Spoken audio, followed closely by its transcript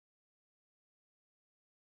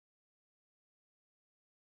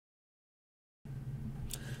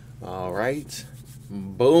All right.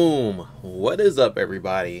 Boom. What is up,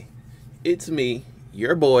 everybody? It's me,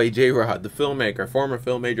 your boy, J-Rod, the filmmaker, former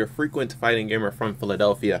film major, frequent fighting gamer from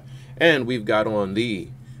Philadelphia. And we've got on the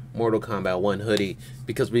Mortal Kombat 1 hoodie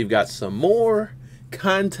because we've got some more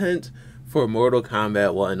content for Mortal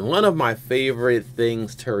Kombat 1. One of my favorite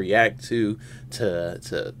things to react to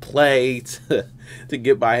play, to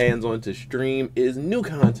get my hands on to stream is new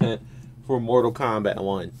content for Mortal Kombat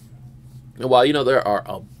 1. And while, you know, there are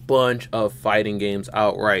a bunch of fighting games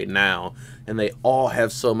out right now, and they all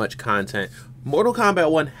have so much content, Mortal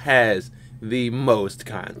Kombat 1 has the most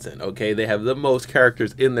content, okay? They have the most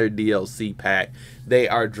characters in their DLC pack. They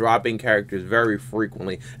are dropping characters very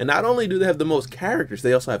frequently. And not only do they have the most characters,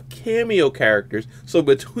 they also have cameo characters. So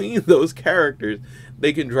between those characters,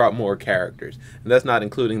 they can drop more characters. And that's not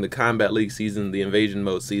including the Combat League season, the Invasion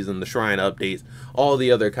Mode season, the Shrine updates, all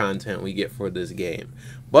the other content we get for this game.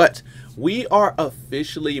 But we are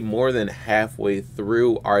officially more than halfway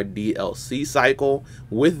through our DLC cycle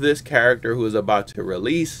with this character who is about to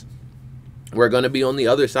release. We're going to be on the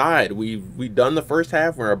other side. We've done the first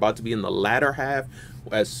half. We're about to be in the latter half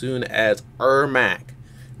as soon as Ermac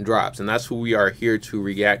drops. And that's who we are here to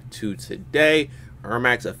react to today.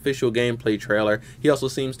 Ermac's official gameplay trailer. He also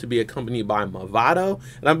seems to be accompanied by Mavado.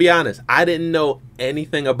 And I'll be honest, I didn't know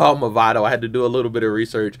anything about Mavado. I had to do a little bit of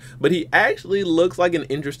research. But he actually looks like an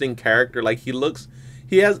interesting character. Like he's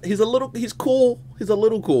cool. He's a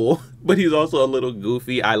little cool, but he's also a little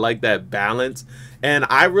goofy. I like that balance. And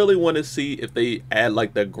I really want to see if they add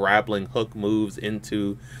like the grappling hook moves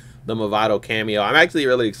into the Mavado cameo. I'm actually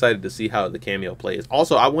really excited to see how the cameo plays.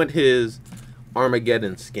 Also, I want his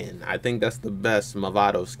Armageddon skin. I think that's the best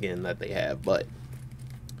Mavado skin that they have, but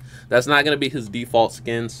that's not going to be his default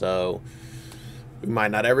skin, so we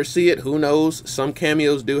might not ever see it. Who knows? Some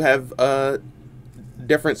cameos do have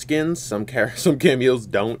different skins, some cameos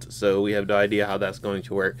don't, so we have no idea how that's going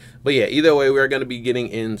to work. But yeah, either way, we're going to be getting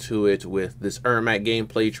into it with this Ermac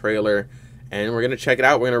gameplay trailer, and we're going to check it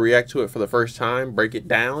out. We're going to react to it for the first time, break it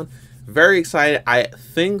down. Very excited. I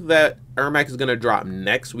think that Ermac is going to drop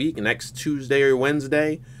next week, next Tuesday or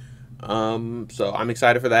Wednesday, so I'm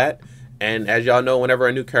excited for that. And as y'all know, whenever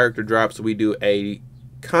a new character drops, we do a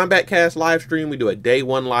Combat Cast live stream, we do a day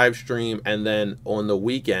one live stream, and then on the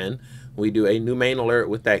weekend we do a new main alert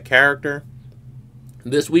with that character.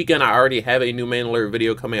 This weekend, I already have a new main alert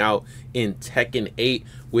video coming out in Tekken 8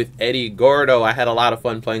 with Eddie Gordo. I had a lot of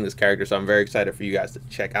fun playing this character, so I'm very excited for you guys to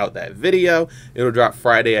check out that video. It'll drop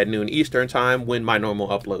Friday at noon Eastern time when my normal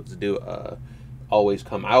uploads do always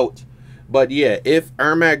come out. But yeah, if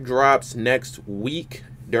Ermac drops next week,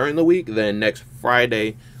 during the week, then next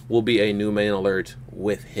Friday will be a new main alert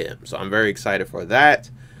with him. So I'm very excited for that.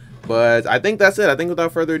 But I think that's it. I think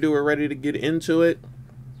without further ado, we're ready to get into it.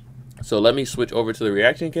 So let me switch over to the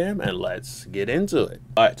reaction cam and let's get into it.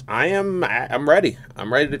 But I'm ready.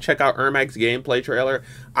 I'm ready to check out Ermac's gameplay trailer.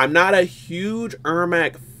 I'm not a huge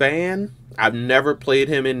Ermac fan. I've never played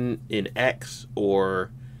him in X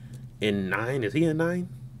or in 9. Is he in 9?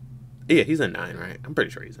 Yeah, he's in 9, right? I'm pretty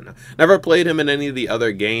sure he's in 9. Never played him in any of the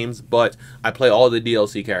other games, but I play all the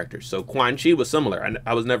DLC characters. So Quan Chi was similar.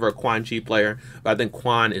 I was never a Quan Chi player, but I think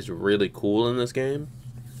Quan is really cool in this game.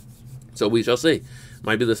 So we shall see.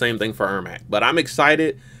 Might be the same thing for Ermac. But I'm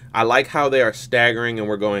excited. I like how they are staggering and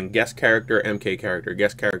we're going guest character, MK character,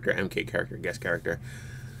 guest character, MK character, guest character.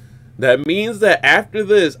 That means that after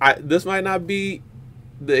this, this might not be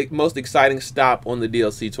the most exciting stop on the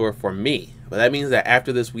DLC tour for me. But that means that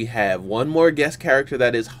after this, we have one more guest character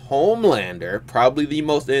that is Homelander, probably the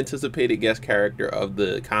most anticipated guest character of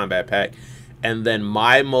the combat pack. And then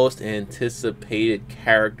my most anticipated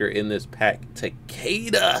character in this pack,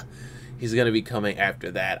 Takeda. He's going to be coming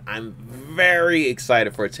after that. I'm very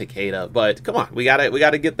excited for Takeda, but come on, we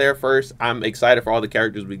gotta get there first. I'm excited for all the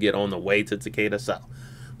characters we get on the way to Takeda. So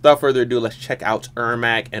without further ado, let's check out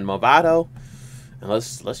Ermac and Mavado, and let's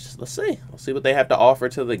see. Let's see what they have to offer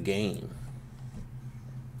to the game.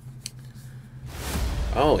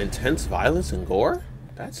 Oh, intense violence and gore?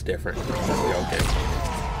 That's different. Okay.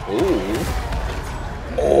 Ooh.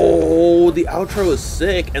 Oh, the outro is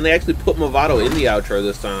sick, and they actually put Mavado in the outro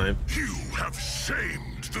this time. You have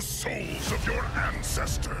shamed the souls of your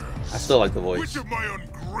ancestors. I still like the voice. Which of my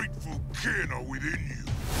ungrateful kin are within you?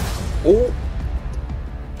 Oh.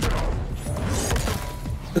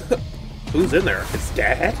 Who's in there? His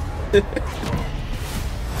dad?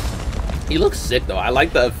 He looks sick though. I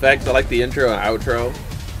like the effects. I like the intro and outro.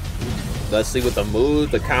 Let's see what the moves,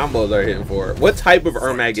 the combos are hitting for. What type of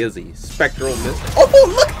Ermac is he? Spectral Mist. Oh,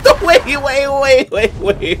 look! Wait.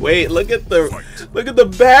 Look at the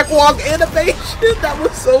backwalk animation. That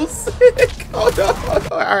was so sick. Oh no.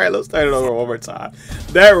 Alright, let's start it over one more time.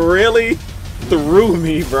 That really threw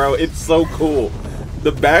me, bro. It's so cool.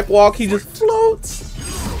 The backwalk, he just floats.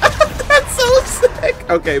 That's so sick.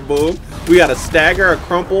 Okay, boom. We got a stagger, a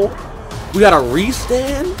crumple. We got a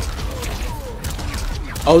restand.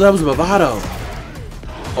 Oh, that was Mavado.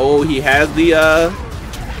 Oh, he has the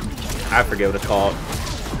I forget what it's called.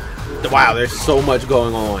 Wow, there's so much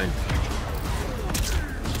going on.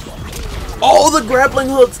 Oh, the grappling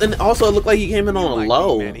hooks, and also it looked like he came in on a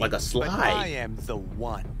low, like a slide. I am the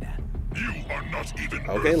one.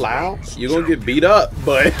 Okay, Lau, you're gonna get beat up,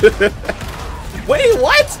 but wait,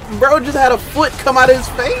 what? Bro just had a foot come out of his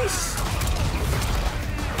face.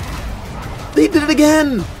 They did it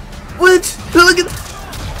again. What? Look at.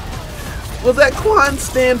 Was that Quan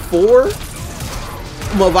stand 4?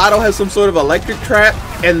 Mavado has some sort of electric trap,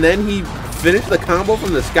 and then he finished the combo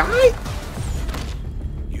from the sky?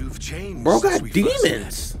 You've changed. Bro got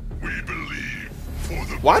demons.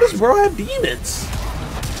 Why does bro have demons?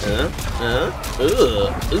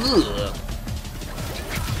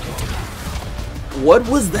 What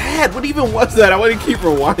was that? What even was that? I want to keep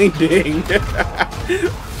rewinding.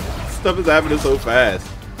 Stuff is happening so fast.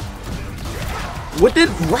 What did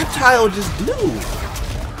Reptile just do?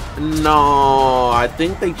 No, I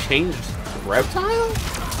think they changed Reptile?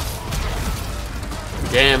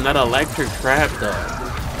 Damn, that electric trap though.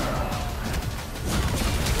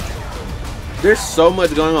 There's so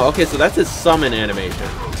much going on. Okay, so that's his summon animation.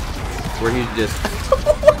 Where he's just...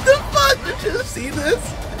 What the fuck? Did you see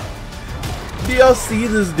this? Do y'all see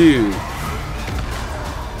this dude?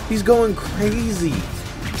 He's going crazy.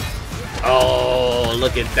 Oh,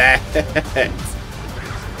 look at that.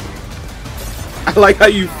 I like how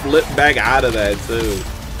you flip back out of that too.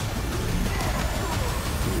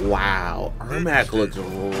 Wow, Ermac looks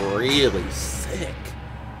really sick.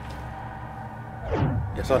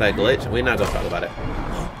 You saw that glitch? We're not gonna talk about it.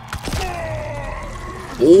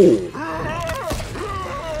 Oh.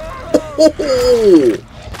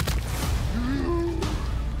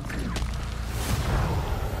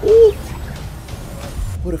 Oh.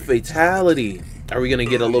 What a fatality. Are we gonna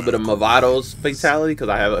get a little bit of Mavado's fatality? Because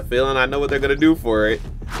I have a feeling I know what they're gonna do for it.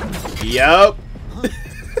 Yup.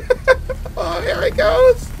 Oh, here it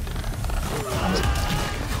goes.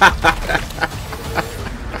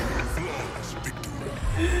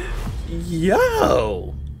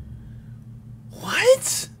 Yo.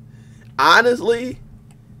 What? Honestly,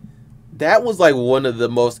 that was like one of the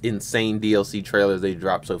most insane DLC trailers they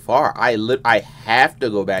dropped so far. I have to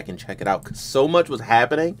go back and check it out because so much was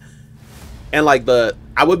happening. And like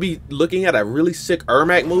I would be looking at a really sick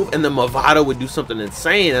Ermac move, and then Mavado would do something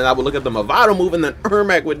insane, and I would look at the Mavado move, and then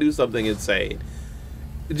Ermac would do something insane.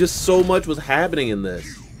 Just so much was happening in this.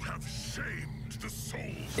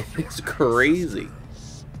 It's crazy.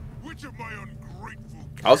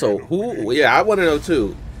 Also, who? Yeah, I want to know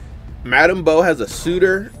too. Madame Bo has a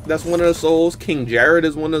suitor that's one of the souls. King Jared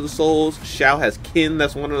is one of the souls. Shao has Kin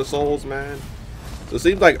that's one of the souls, man. So it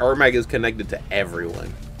seems like Ermac is connected to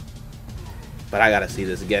everyone. But I gotta see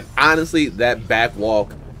this again. Honestly, that back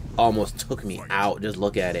walk almost took me out. Just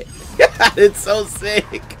look at it. It's so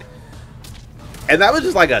sick. And that was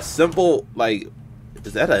just like a simple, like,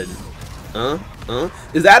 is that a,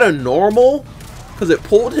 is that a normal? Because it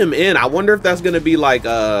pulled him in. I wonder if that's gonna be like,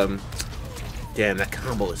 damn, that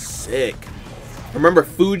combo is sick. Remember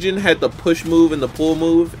Fujin had the push move and the pull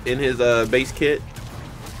move in his base kit?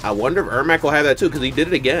 I wonder if Ermac will have that too, because he did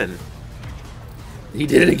it again. He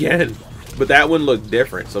did it again. But that one looked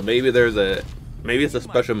different, so maybe it's a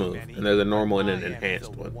special move, and there's a normal and an enhanced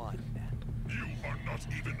one.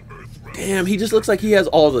 Damn, he just looks like he has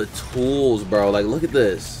all the tools, bro. Like, look at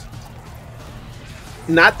this.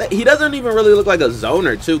 Not that he doesn't even really look like a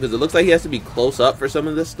zoner too, because it looks like he has to be close up for some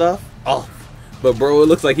of this stuff. Oh, but bro, it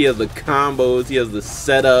looks like he has the combos, he has the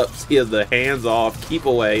setups, he has the hands off, keep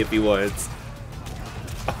away if he wants.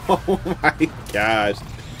 Oh my gosh,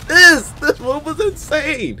 this move was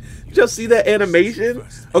insane. Just see that animation?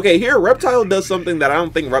 Okay, here Reptile does something that I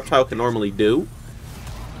don't think Reptile can normally do.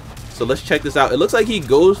 So let's check this out. It looks like he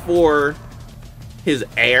goes for his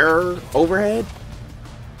air overhead.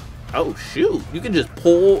 Oh shoot, you can just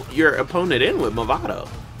pull your opponent in with Mavado.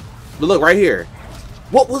 But look right here.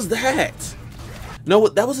 What was that? No,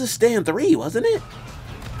 that was a stand 3, wasn't it?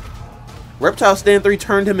 Reptile stand 3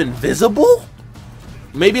 turned him invisible?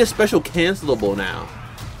 Maybe a special cancelable now.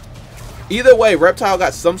 Either way, Reptile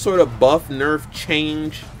got some sort of buff, nerf,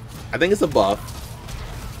 change. I think it's a buff.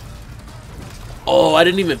 Oh, I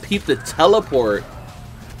didn't even peep the teleport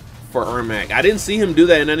for Ermac. I didn't see him do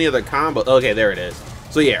that in any other combo. Okay, there it is.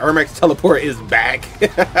 So yeah, Ermac's teleport is back.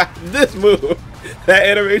 This move, that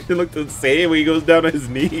animation looked insane when he goes down on his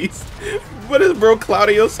knees. What is bro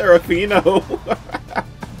Claudio Serafino?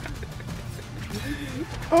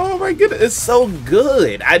 Oh my goodness, it's so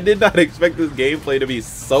good. I did not expect this gameplay to be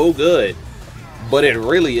so good, but it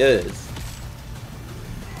really is.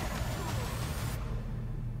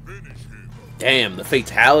 Damn, the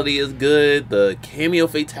fatality is good. The Kameo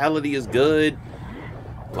fatality is good.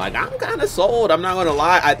 Like, I'm kind of sold. I'm not going to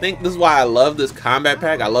lie. I think this is why I love this combat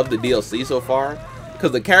pack. I love the DLC so far.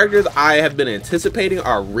 Because the characters I have been anticipating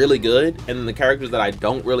are really good. And then the characters that I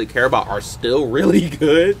don't really care about are still really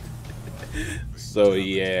good. So,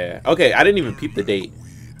 yeah. Okay, I didn't even peep the date.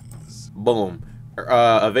 Boom.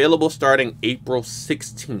 Available starting April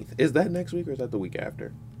 16th. Is that next week or is that the week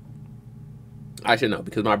after? I should know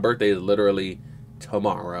because my birthday is literally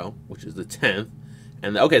tomorrow, which is the 10th.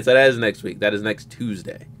 And okay, so that is next week. That is next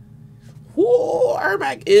Tuesday. Whoa,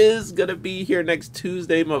 Ermac is going to be here next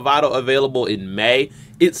Tuesday. Mavado available in May.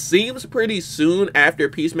 It seems pretty soon after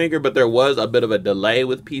Peacemaker, but there was a bit of a delay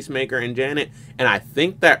with Peacemaker and Janet. And I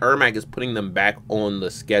think that Ermac is putting them back on the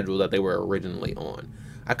schedule that they were originally on.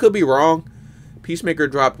 I could be wrong. Peacemaker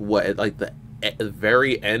dropped what, at the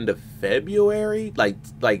very end of February,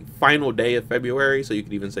 like final day of February, so you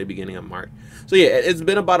could even say beginning of March. So yeah, it's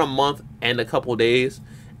been about a month and a couple days,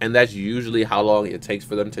 and that's usually how long it takes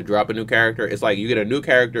for them to drop a new character. It's like you get a new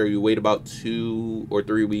character, you wait about 2 or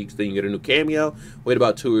 3 weeks, then you get a new cameo, wait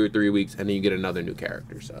about 2 or 3 weeks, and then you get another new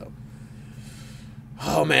character. So,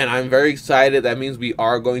 oh man, I'm very excited. That means we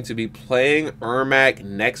are going to be playing Ermac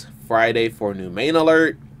next Friday for new main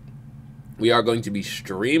alert. We are going to be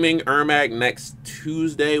streaming Ermac next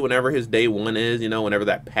Tuesday, whenever his day 1 is, you know, whenever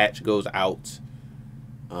that patch goes out.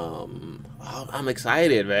 I'm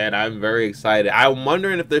excited, man. I'm very excited. I'm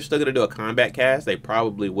wondering if they're still going to do a combat cast. They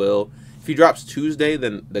probably will. If he drops Tuesday,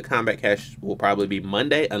 then the combat cast will probably be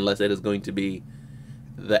Monday, unless it is going to be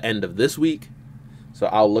the end of this week. So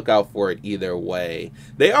I'll look out for it either way.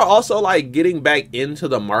 They are also, like, getting back into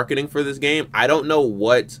the marketing for this game. I don't know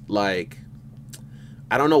what,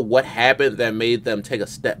 I don't know what happened that made them take a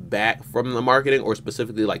step back from the marketing, or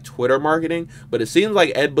specifically like Twitter marketing, but it seems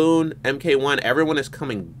like Ed Boon, MK1, everyone is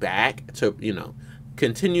coming back to, you know,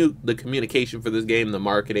 continue the communication for this game, the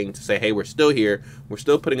marketing, to say, hey, we're still here, we're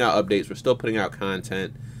still putting out updates, we're still putting out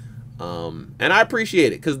content. And I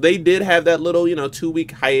appreciate it, because they did have that little, you know,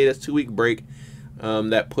 2-week hiatus, 2-week break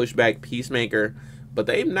that pushed back Peacemaker, but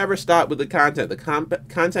they've never stopped with the content. The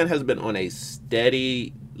content has been on a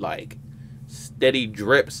steady, steady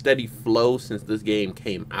drip, steady flow since this game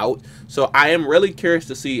came out. So I am really curious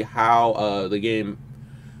to see how the game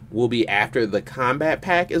will be after the combat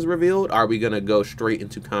pack is revealed. Are we going to go straight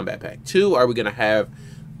into combat pack 2? Are we going to have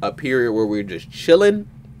a period where we're just chilling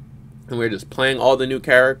and we're just playing all the new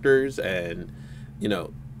characters and, you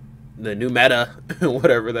know, the new meta,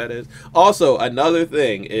 whatever that is? Also, another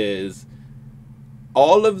thing is,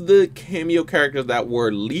 all of the cameo characters that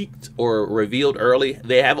were leaked or revealed early,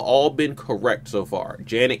 they have all been correct so far.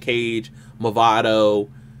 Janet Cage, Mavado,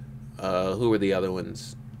 who were the other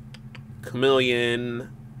ones? Chameleon.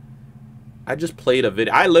 I just played a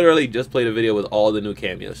video. I literally just played a video with all the new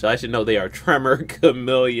cameos. So I should know they are Tremor,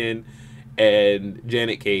 Chameleon, and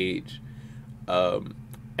Janet Cage. And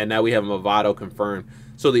now we have Mavado confirmed.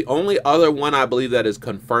 So the only other one I believe that is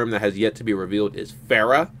confirmed that has yet to be revealed is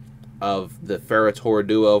Farah, of the Farah-Tor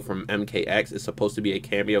duo from MKX. Is supposed to be a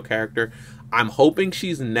cameo character. I'm hoping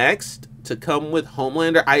she's next to come with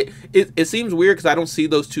Homelander. It seems weird because I don't see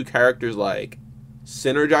those two characters like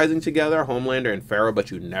synergizing together, Homelander and Farah, but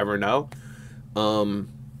you never know.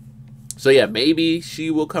 So yeah, maybe she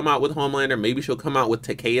will come out with Homelander, maybe she'll come out with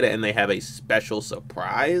Takeda and they have a special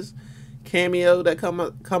surprise cameo that come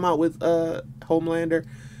out with Homelander.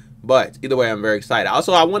 But either way, I'm very excited.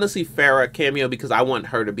 Also, I want to see Farah cameo because I want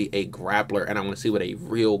her to be a grappler, and I want to see what a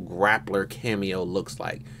real grappler cameo looks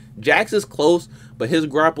like. Jax is close, but his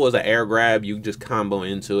grapple is an air grab. You just combo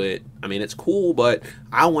into it. I mean, it's cool, but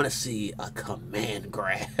I want to see a command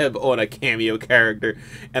grab on a cameo character,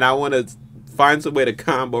 and I want to find some way to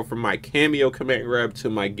combo from my cameo command grab to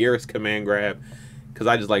my Geras command grab, because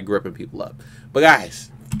I just like gripping people up. But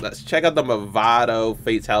guys, let's check out the Mavado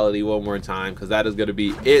fatality one more time, because that is going to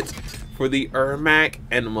be it for the Ermac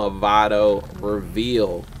and Mavado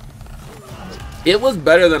reveal. It was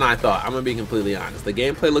better than I thought. I'm going to be completely honest. The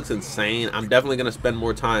gameplay looks insane. I'm definitely going to spend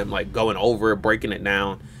more time like going over it, breaking it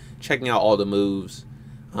down, checking out all the moves.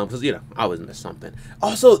 Because, you know, I always miss something.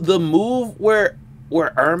 Also, the move where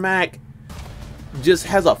Ermac just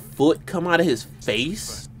has a foot come out of his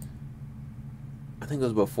face. I think it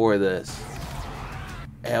was before this.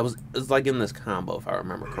 Yeah, it was like in this combo, if I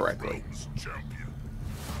remember correctly.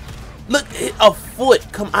 Look, a foot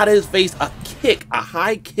come out of his face, a kick, a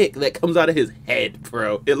high kick that comes out of his head,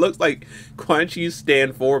 bro. It looks like Quan Chi's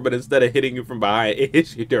stand forward, but instead of hitting you from behind, it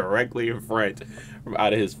hits you directly in front from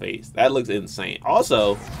out of his face. That looks insane.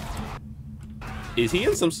 Also, is he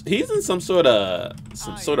in some? He's in some sort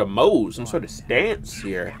of mode, some sort of stance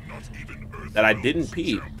here that I didn't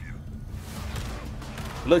peep.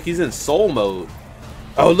 Look, he's in soul mode.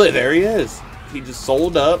 Oh, look, there he is. He just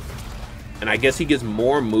souled up. And I guess he gets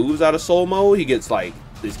more moves out of soul mode. He gets like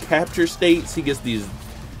these capture states. He gets these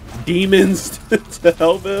demons to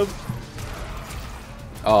help him.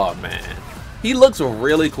 Oh man, he looks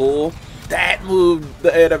really cool. That move,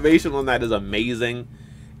 the animation on that is amazing.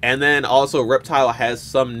 And then also Reptile has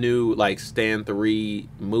some new like stand 3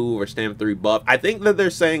 move or stand 3 buff. I think that they're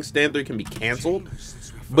saying stand 3 can be canceled.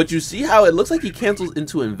 But you see how it looks like he cancels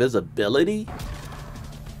into invisibility?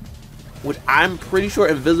 Which I'm pretty sure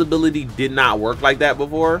invisibility did not work like that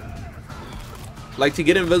before. Like, to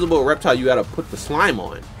get invisible with Reptile, you gotta put the slime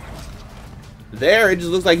on. There, it just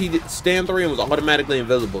looks like he did stand 3 and was automatically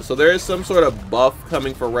invisible. So there is some sort of buff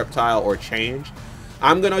coming for Reptile or change.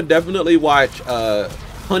 I'm gonna definitely watch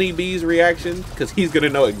Honeybee's reaction, because he's gonna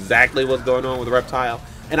know exactly what's going on with Reptile.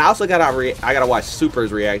 And I also gotta watch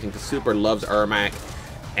Super's reaction, because Super loves Ermac.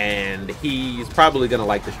 And he's probably gonna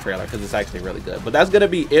like this trailer because it's actually really good. But that's gonna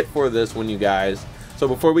be it for this one, you guys. So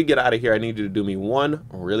before we get out of here, I need you to do me one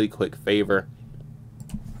really quick favor.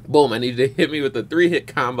 Boom, I need you to hit me with the 3-hit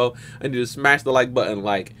combo. I need you to smash the like button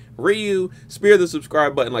like Ryu, spear the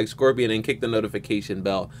subscribe button like Scorpion, and kick the notification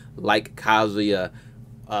bell like Kazuya.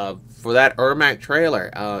 For that Ermac trailer,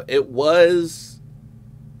 it was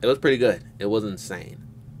pretty good. It was insane.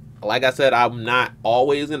 Like I said, I'm not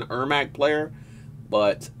always an Ermac player.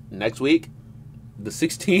 But next week, the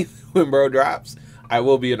 16th, when bro drops, I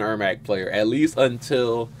will be an Ermac player. At least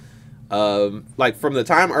until, like, from the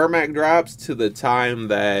time Ermac drops to the time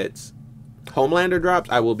that Homelander drops,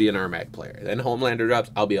 I will be an Ermac player. Then Homelander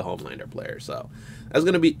drops, I'll be a Homelander player. So that's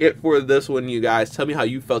going to be it for this one, you guys. Tell me how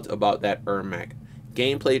you felt about that Ermac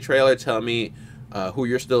gameplay trailer. Tell me who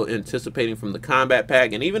you're still anticipating from the Combat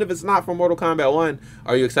Pack. And even if it's not for Mortal Kombat 1,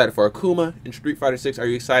 are you excited for Akuma in Street Fighter 6? Are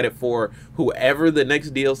you excited for whoever the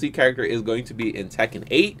next DLC character is going to be in Tekken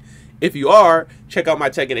 8? If you are, check out my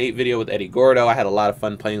Tekken 8 video with Eddie Gordo. I had a lot of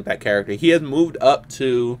fun playing with that character. He has moved up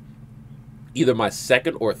to either my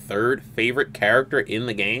 2nd or 3rd favorite character in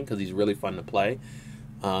the game because he's really fun to play.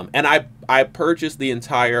 And I purchased the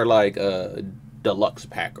entire like deluxe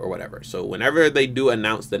pack or whatever. So whenever they do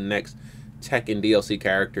announce the next Tekken DLC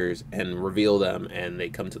characters and reveal them and they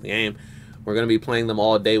come to the game, we're going to be playing them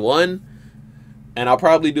all day one. And I'll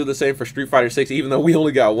probably do the same for Street Fighter 6, even though we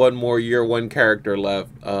only got one more year, one character left.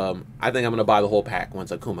 I think I'm going to buy the whole pack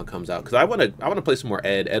once Akuma comes out, because I want to play some more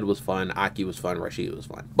Ed. Ed was fun, Aki was fun, Rashid was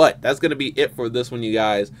fun. But that's going to be it for this one, you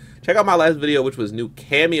guys. Check out my last video, which was new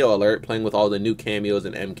cameo alert, playing with all the new cameos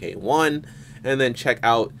in MK1. And then check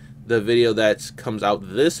out the video that comes out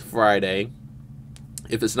this Friday.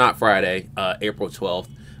 If it's not Friday, April 12th,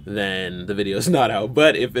 then the video is not out.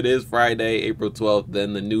 But if it is Friday, April 12th,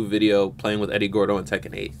 then the new video playing with Eddie Gordo and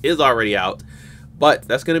Tekken 8 is already out. But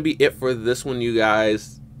that's going to be it for this one, you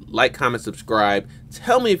guys. Like, comment, subscribe.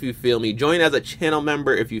 Tell me if you feel me. Join as a channel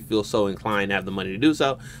member if you feel so inclined, have the money to do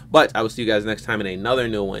so. But I will see you guys next time in another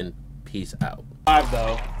new one. Peace out. 5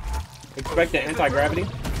 though. Expect the anti-gravity.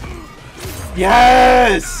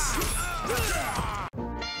 Yes!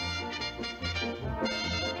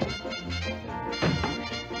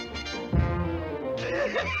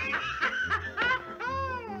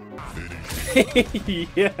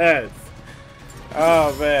 Yes.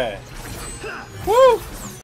 Oh man. Woo.